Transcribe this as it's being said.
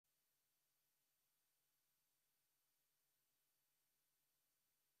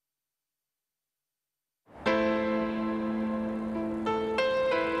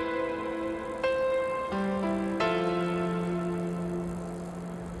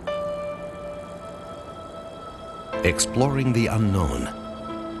exploring the unknown,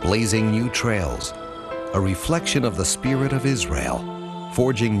 blazing new trails, a reflection of the spirit of Israel,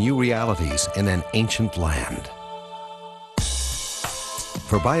 forging new realities in an ancient land.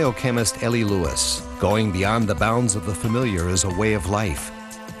 For biochemist Eli Lewis, going beyond the bounds of the familiar is a way of life.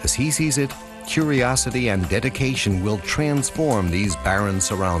 As he sees it, curiosity and dedication will transform these barren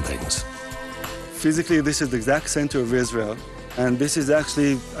surroundings. Physically, this is the exact center of Israel, and this is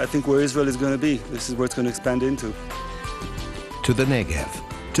actually, I think, where Israel is going to be. This is where it's going to expand into. To the Negev,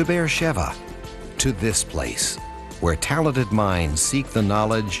 to Beersheba, to this place, where talented minds seek the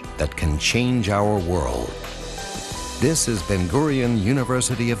knowledge that can change our world. This is Ben-Gurion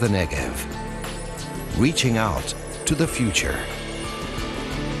University of the Negev, reaching out to the future.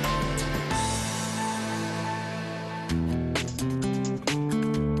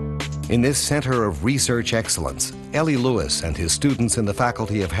 In this center of research excellence, Eli Lewis and his students in the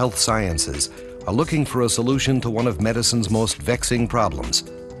Faculty of Health Sciences are looking for a solution to one of medicine's most vexing problems,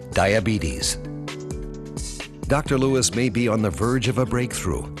 diabetes. Dr. Lewis may be on the verge of a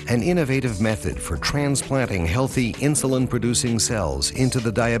breakthrough, an innovative method for transplanting healthy insulin-producing cells into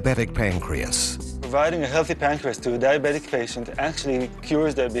the diabetic pancreas. Providing a healthy pancreas to a diabetic patient actually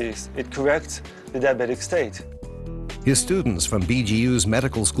cures diabetes. It corrects the diabetic state. His students from BGU's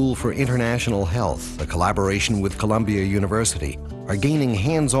Medical School for International Health, a collaboration with Columbia University, are gaining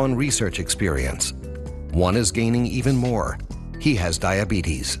hands-on research experience. One is gaining even more. He has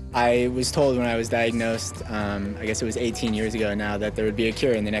diabetes. I was told when I was diagnosed, I guess it was 18 years ago now, that there would be a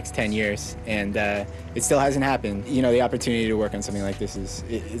cure in the next 10 years, and it still hasn't happened. You know, the opportunity to work on something like this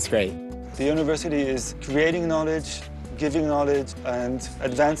it's great. The university is creating knowledge, giving knowledge, and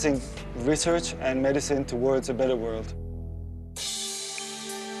advancing research and medicine towards a better world.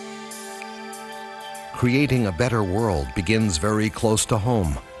 Creating a better world begins very close to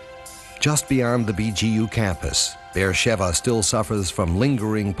home. Just beyond the BGU campus, Beersheba still suffers from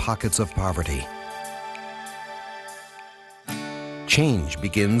lingering pockets of poverty. Change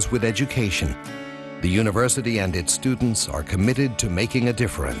begins with education. The university and its students are committed to making a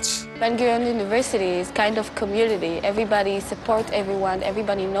difference. Ben-Gurion University is kind of community. Everybody supports everyone,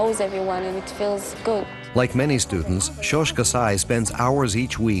 everybody knows everyone, and it feels good. Like many students, Shosh Kasai spends hours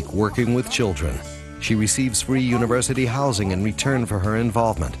each week working with children. She receives free university housing in return for her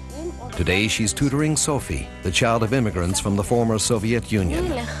involvement. Today, she's tutoring Sophie, the child of immigrants from the former Soviet Union.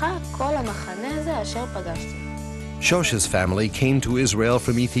 Shosh's family came to Israel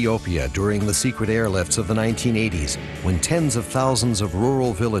from Ethiopia during the secret airlifts of the 1980s, when tens of thousands of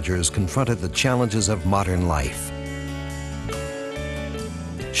rural villagers confronted the challenges of modern life.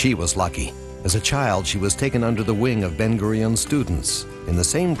 She was lucky. As a child, she was taken under the wing of Ben-Gurion students in the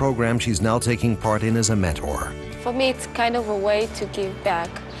same program she's now taking part in as a mentor. For me, it's kind of a way to give back.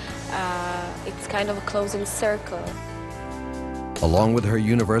 It's kind of a closing circle. Along with her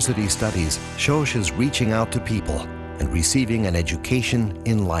university studies, Shosh is reaching out to people and receiving an education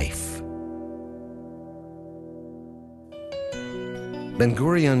in life.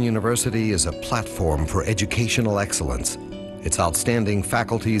 Ben-Gurion University is a platform for educational excellence. Its outstanding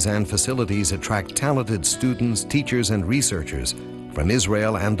faculties and facilities attract talented students, teachers, and researchers from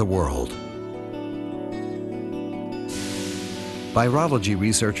Israel and the world. Virology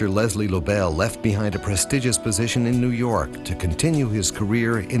researcher Leslie Lobel left behind a prestigious position in New York to continue his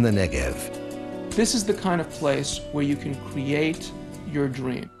career in the Negev. This is the kind of place where you can create your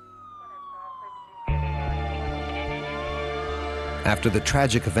dream. After the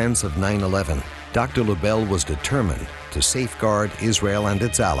tragic events of 9/11, Dr. Lobel was determined to safeguard Israel and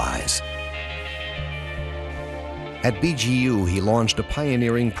its allies. At BGU, he launched a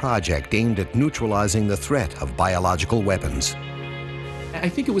pioneering project aimed at neutralizing the threat of biological weapons. I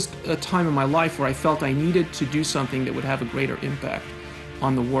think it was a time in my life where I felt I needed to do something that would have a greater impact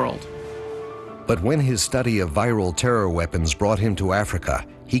on the world. But when his study of viral terror weapons brought him to Africa,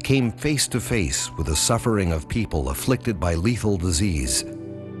 he came face to face with the suffering of people afflicted by lethal disease.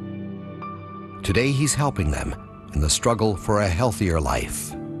 Today, he's helping them in the struggle for a healthier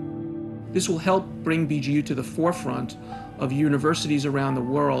life. This will help bring BGU to the forefront of universities around the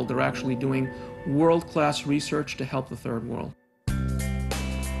world that are actually doing world-class research to help the third world.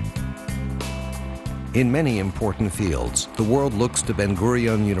 In many important fields, the world looks to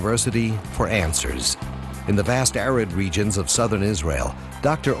Ben-Gurion University for answers. In the vast arid regions of southern Israel,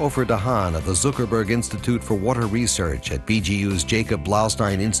 Dr. Ofer Dahan of the Zuckerberg Institute for Water Research at BGU's Jacob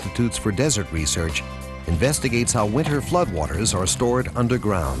Blaustein Institutes for Desert Research investigates how winter floodwaters are stored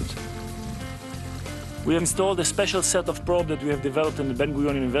underground. We installed a special set of probes that we have developed in the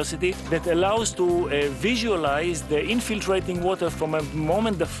Ben-Gurion University that allows to visualize the infiltrating water from a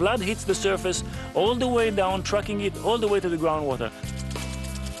moment the flood hits the surface all the way down, tracking it all the way to the groundwater.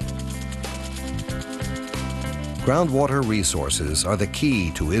 Groundwater resources are the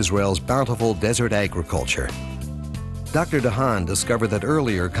key to Israel's bountiful desert agriculture. Dr. DeHaan discovered that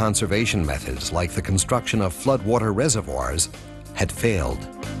earlier conservation methods, like the construction of floodwater reservoirs, had failed.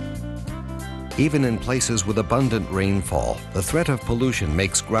 Even in places with abundant rainfall, the threat of pollution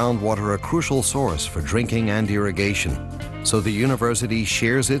makes groundwater a crucial source for drinking and irrigation. So the university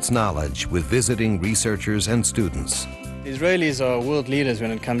shares its knowledge with visiting researchers and students. Israelis are world leaders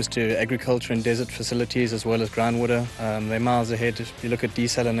when it comes to agriculture and desert facilities as well as groundwater. They're miles ahead. If you look at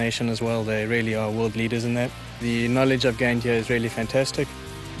desalination as well, they really are world leaders in that. The knowledge I've gained here is really fantastic.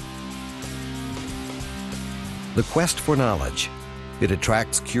 The quest for knowledge. It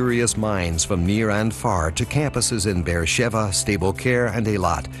attracts curious minds from near and far to campuses in Beersheba, Sde-Boker, and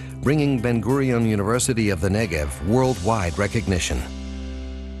Eilat, bringing Ben-Gurion University of the Negev worldwide recognition.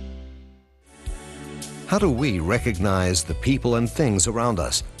 How do we recognize the people and things around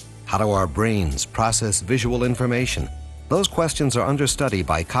us? How do our brains process visual information? Those questions are under study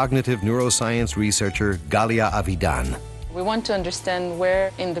by cognitive neuroscience researcher Galia Avidan. We want to understand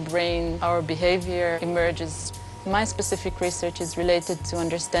where in the brain our behavior emerges. My specific research is related to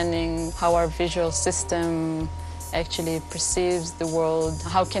understanding how our visual system actually perceives the world.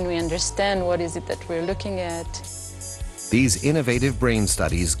 How can we understand what is it that we're looking at? These innovative brain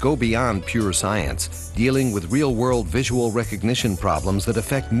studies go beyond pure science, dealing with real-world visual recognition problems that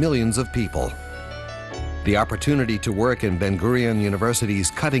affect millions of people. The opportunity to work in Ben-Gurion University's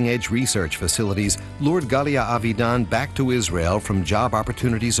cutting-edge research facilities lured Galia Avidan back to Israel from job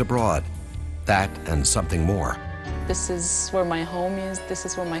opportunities abroad. That and something more. This is where my home is, this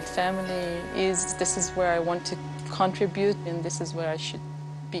is where my family is, this is where I want to contribute, and this is where I should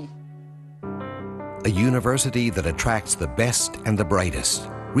be. A university that attracts the best and the brightest,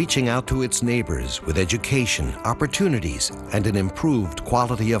 reaching out to its neighbors with education, opportunities, and an improved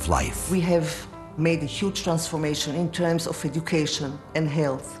quality of life. We have made a huge transformation in terms of education and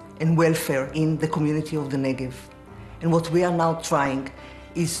health and welfare in the community of the Negev. And what we are now trying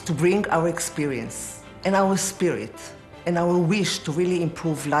is to bring our experience and our spirit and our wish to really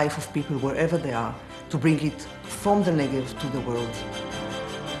improve life of people wherever they are, to bring it from the Negev to the world.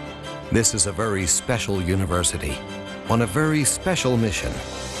 This is a very special university on a very special mission.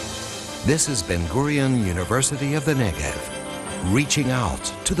 This is Ben-Gurion University of the Negev, reaching out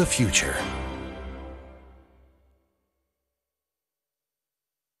to the future.